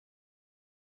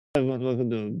Everyone, welcome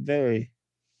to a very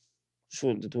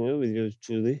short tutorial with yours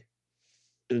truly,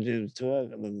 James Tour.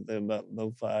 I love to think about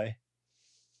lo-fi.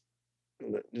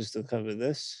 Just to cover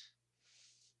this,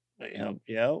 might help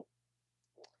you out.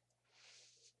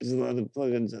 There's a lot of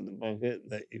plugins on the market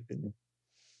that you can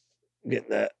get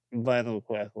that vinyl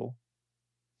crackle.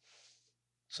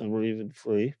 Some are even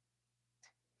free.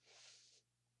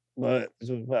 But as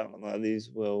we found, a lot of these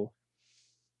will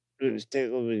just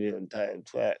take over your entire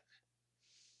track.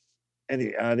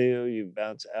 Any audio you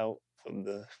bounce out from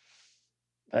the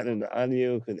pattern of the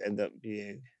audio could end up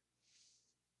being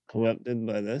corrupted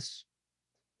by this.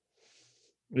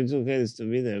 It's okay to still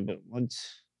be there, but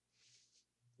once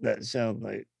that sound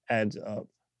like adds up,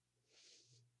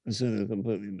 it's gonna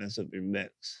completely mess up your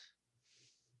mix.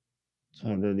 It's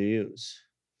harder to use.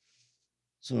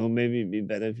 So maybe it'd be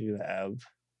better if you have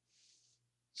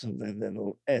something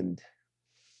that'll end.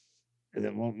 And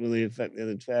it won't really affect the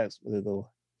other tracks, but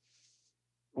it'll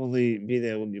only be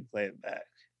there when you play it back.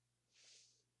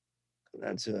 And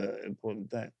that's an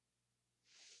important thing.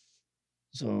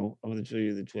 So I'm gonna show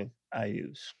you the trick I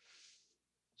use.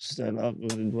 Start off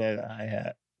with a drag a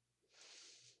hi-hat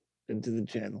into the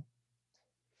channel,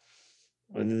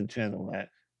 or into the channel rack.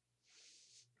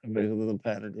 And make a little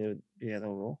pattern here with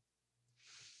piano roll.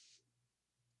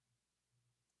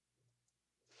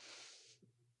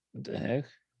 What the heck?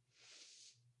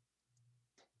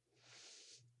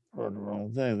 Or the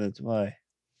wrong thing, that's why.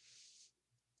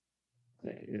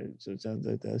 Okay, yeah, so it sounds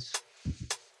like this.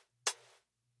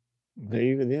 Okay,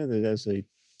 you can hear there's actually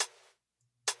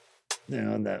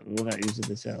on that we're not using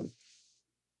the sound.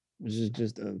 Which is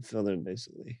just a filler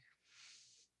basically.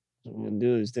 So what we're gonna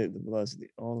do is take the velocity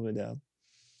all the way down.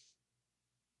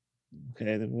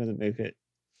 Okay, then we're gonna make it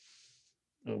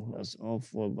across all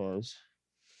 4 bars.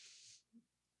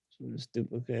 So we'll just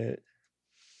duplicate it.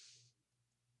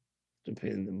 It's a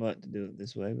pain in the butt to do it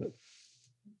this way, but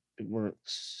it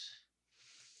works.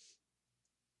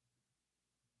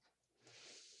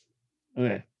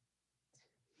 Okay.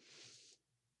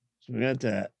 So we got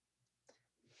that.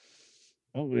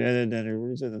 Oh, we added that.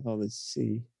 We're just gonna call this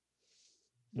C.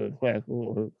 The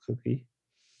crackle or cookie.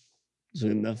 It's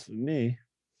enough for me.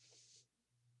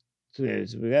 Okay,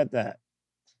 so we got that.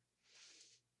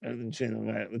 And then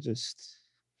channel right, we'll just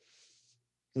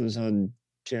put this on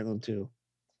channel 2.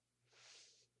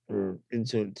 Or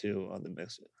insert 2 on the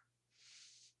mixer.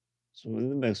 So with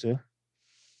the mixer,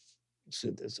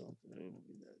 set this on.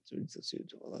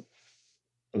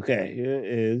 Okay, here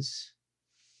is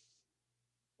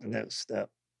the next step.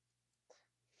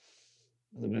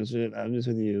 The mixer that I'm just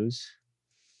going to use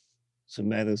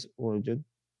Somatic's Origin.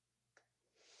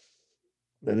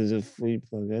 That is a free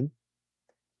plugin.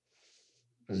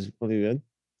 This is pretty good.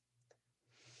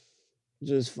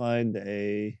 Just find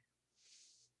a.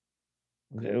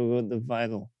 Okay, we'll go with the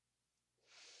vinyl.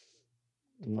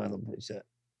 The vinyl preset.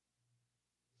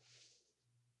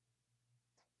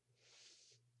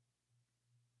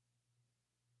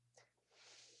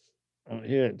 I don't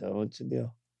hear it though. What's the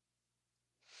deal?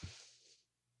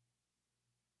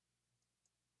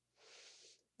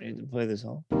 I need to play this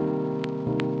all.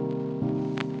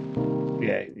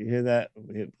 Yeah, you hear that?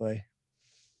 We hit play.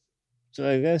 So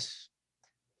I guess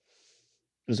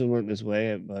this will work this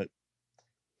way, but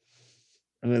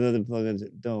I mean other plugins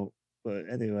that don't. But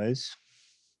anyways,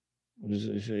 I'm just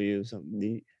gonna show you something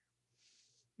neat.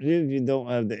 Even if you don't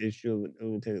have the issue of it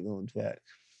overtaking the whole track,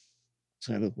 it's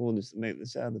kind of cool just to make the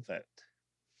sound effect.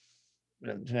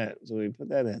 On the track. So we put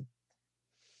that in.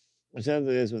 What sounds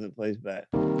like this when it plays back.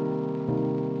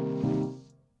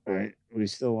 Alright, we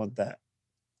still want that.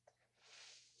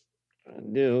 What I'm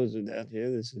gonna do is down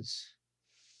here, this is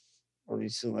already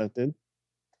selected.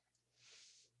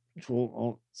 Control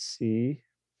Alt C.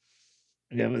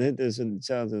 Okay, I'm gonna hit this and it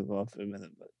sounds like off for a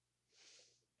minute, but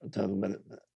I'll talk about it in a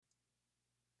minute.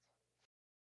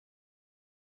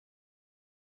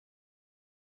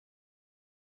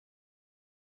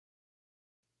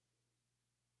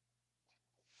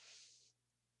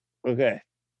 Okay.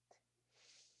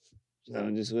 So now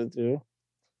I just went through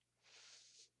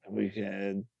and we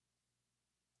can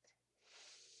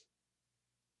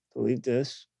delete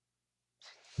this.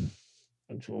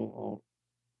 Control Alt.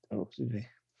 Oh, excuse me.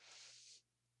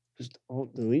 Just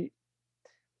Alt delete.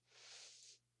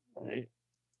 Alright.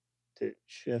 Hit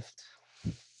Shift.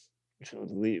 Control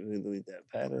delete. We can delete that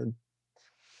pattern.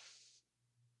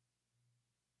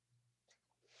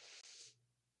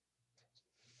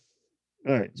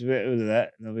 Alright, so we got rid of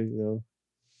that. Now we can go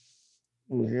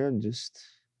over here and just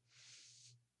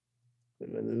get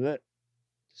rid of it.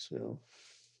 So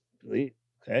delete.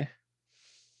 Okay.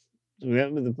 So we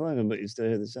got rid of the plugin, but you still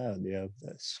hear the sound. Yeah,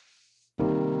 this.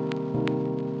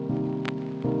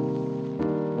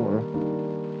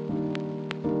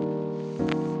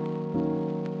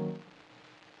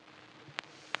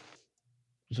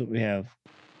 That's what we have.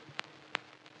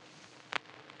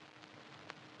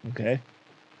 Okay.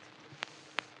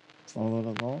 Follow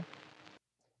along.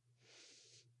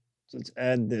 So let's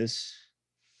add this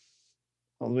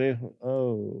all the way.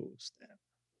 Oh, snap.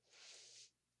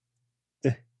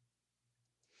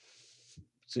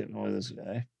 Let's ignore this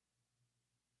guy.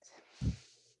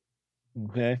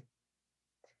 Okay.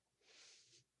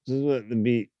 This is what the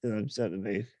beat that I'm set to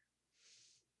make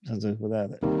sounds like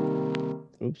without it.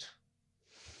 Oops.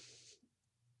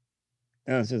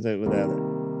 Now it sounds like without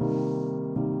it.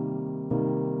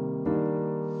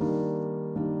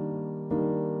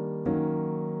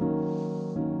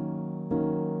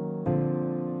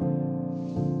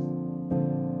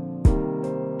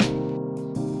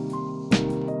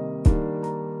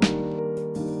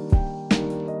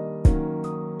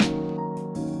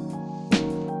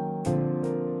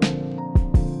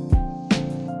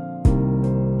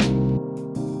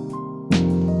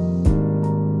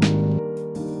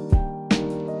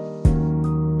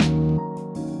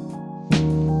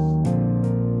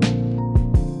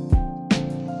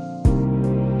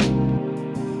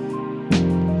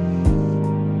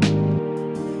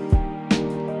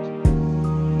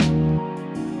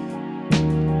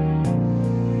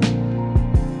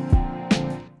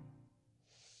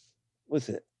 With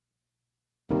it.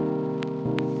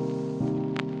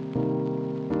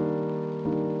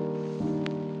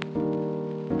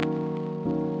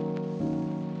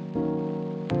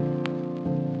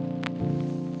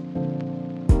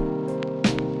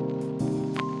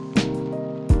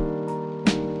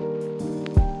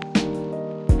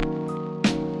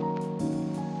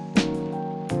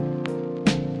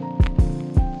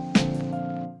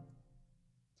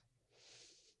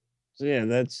 So yeah,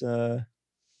 that's a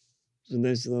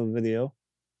nice little video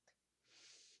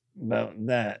about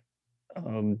that.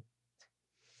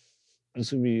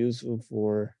 This would be useful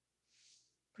for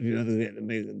if you ever get to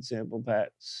making sample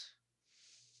packs.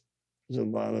 There's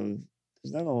not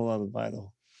a whole lot of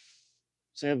vinyl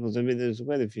samples. I mean, there's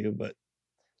quite a few, but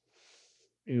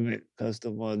you can make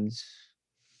custom ones.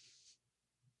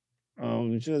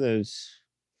 I'm sure there's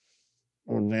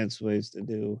more advanced ways to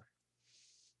do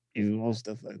even more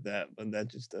stuff like that, but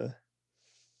that's just a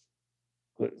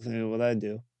quick thing of what I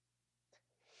do.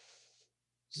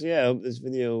 So yeah, I hope this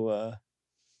video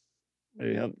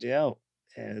maybe helped you out.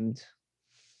 And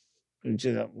if you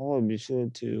check out more, be sure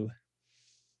to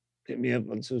hit me up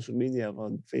on social media. I'm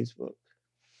on Facebook,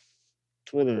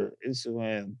 Twitter,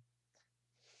 Instagram,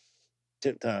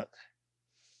 TikTok.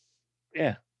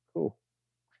 Yeah, cool.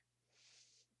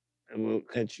 And we'll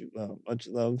catch you. Much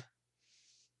love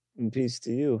and peace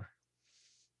to you.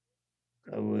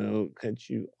 I will catch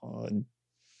you on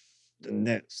the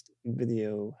next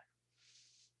video.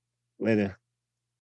 Later.